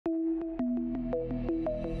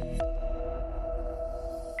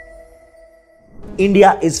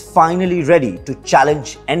India is finally ready to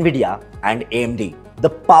challenge NVIDIA and AMD. The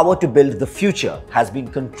power to build the future has been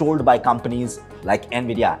controlled by companies like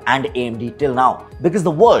NVIDIA and AMD till now because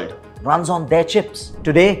the world runs on their chips.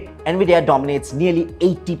 Today, NVIDIA dominates nearly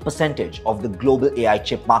 80% of the global AI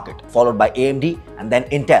chip market, followed by AMD and then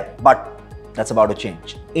Intel. But that's about to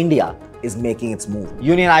change. India is making its move.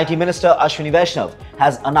 Union IT Minister Ashwini Vaishnav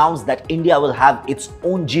has announced that India will have its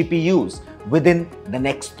own GPUs within the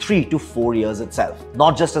next 3 to 4 years itself.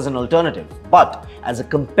 Not just as an alternative, but as a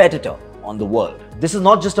competitor on the world. This is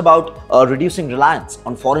not just about reducing reliance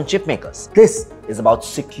on foreign chip makers. This is about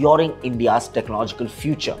securing India's technological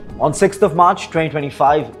future. On 6th of March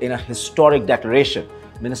 2025, in a historic declaration,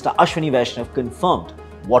 Minister Ashwini Vaishnav confirmed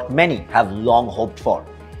what many have long hoped for.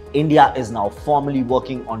 India is now formally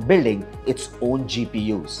working on building its own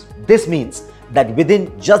GPUs. This means that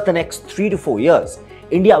within just the next 3 to 4 years,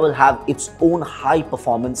 India will have its own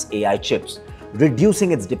high-performance AI chips,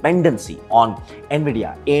 reducing its dependency on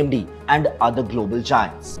NVIDIA, AMD, and other global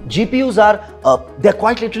giants. GPUs they're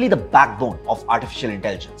quite literally the backbone of artificial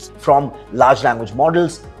intelligence. From large language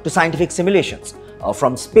models to scientific simulations,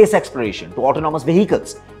 from space exploration to autonomous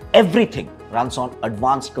vehicles, everything runs on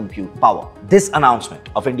advanced compute power. This announcement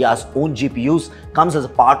of India's own GPUs comes as a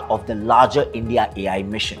part of the larger India AI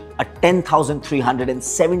mission, a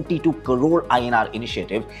 10,372 crore INR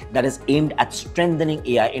initiative that is aimed at strengthening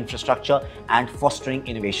AI infrastructure and fostering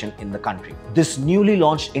innovation in the country. This newly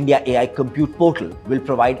launched India AI Compute Portal will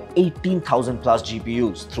provide 18,000 plus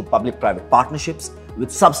GPUs through public-private partnerships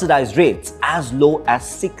with subsidized rates as low as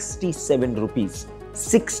 67 rupees.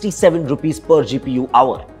 67 rupees per GPU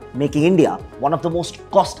hour, making India one of the most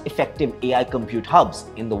cost-effective AI compute hubs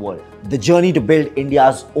in the world. The journey to build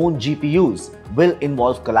India's own GPUs will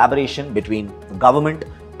involve collaboration between the government,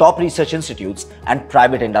 top research institutes, and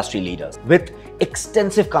private industry leaders. With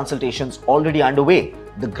extensive consultations already underway,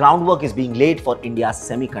 the groundwork is being laid for India's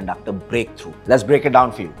semiconductor breakthrough. Let's break it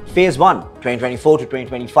down for you. Phase 1, 2024 to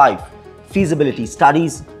 2025. Feasibility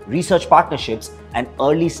studies, research partnerships, and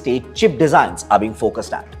early-stage chip designs are being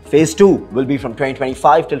focused at. Phase 2 will be from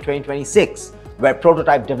 2025 till 2026, where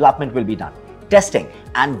prototype development will be done. Testing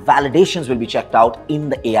and validations will be checked out in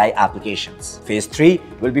the AI applications. Phase 3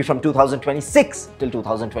 will be from 2026 till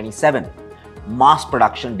 2027. Mass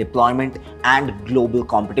production deployment and global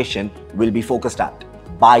competition will be focused at.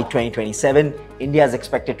 By 2027, India is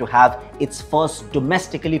expected to have its first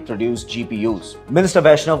domestically produced GPUs. Minister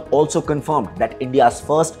Vaishnav also confirmed that India's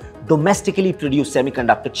first domestically produced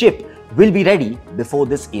semiconductor chip will be ready before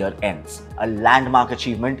this year ends, a landmark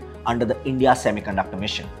achievement under the India Semiconductor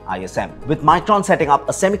Mission (ISM). With Micron setting up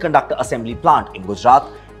a semiconductor assembly plant in Gujarat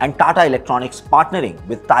and Tata Electronics partnering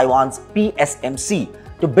with Taiwan's PSMC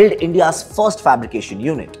to build India's first fabrication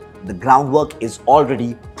unit, the groundwork is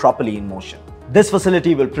already properly in motion. This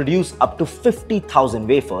facility will produce up to 50,000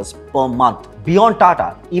 wafers per month. Beyond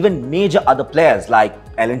Tata, even major other players like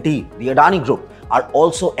L&T, the Adani Group, are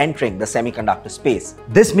also entering the semiconductor space.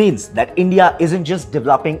 This means that India isn't just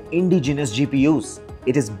developing indigenous GPUs,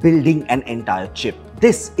 it is building an entire chip.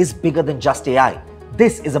 This is bigger than just AI.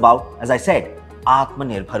 This is about, as I said,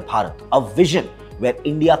 Atmanirbhar Bharat, a vision where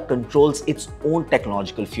India controls its own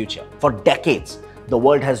technological future. For decades, the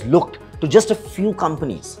world has looked to just a few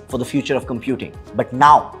companies for the future of computing. But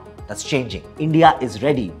now, that's changing. India is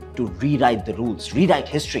ready to rewrite the rules, rewrite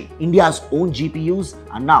history. India's own GPUs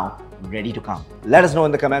are now ready to come. Let us know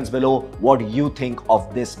in the comments below what you think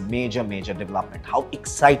of this major development. How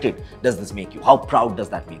excited does this make you? How proud does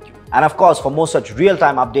that make you? And of course, for more such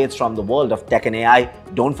real-time updates from the world of tech and AI,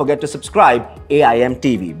 don't forget to subscribe AIM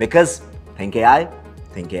TV, because think AI,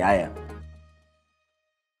 think AIM.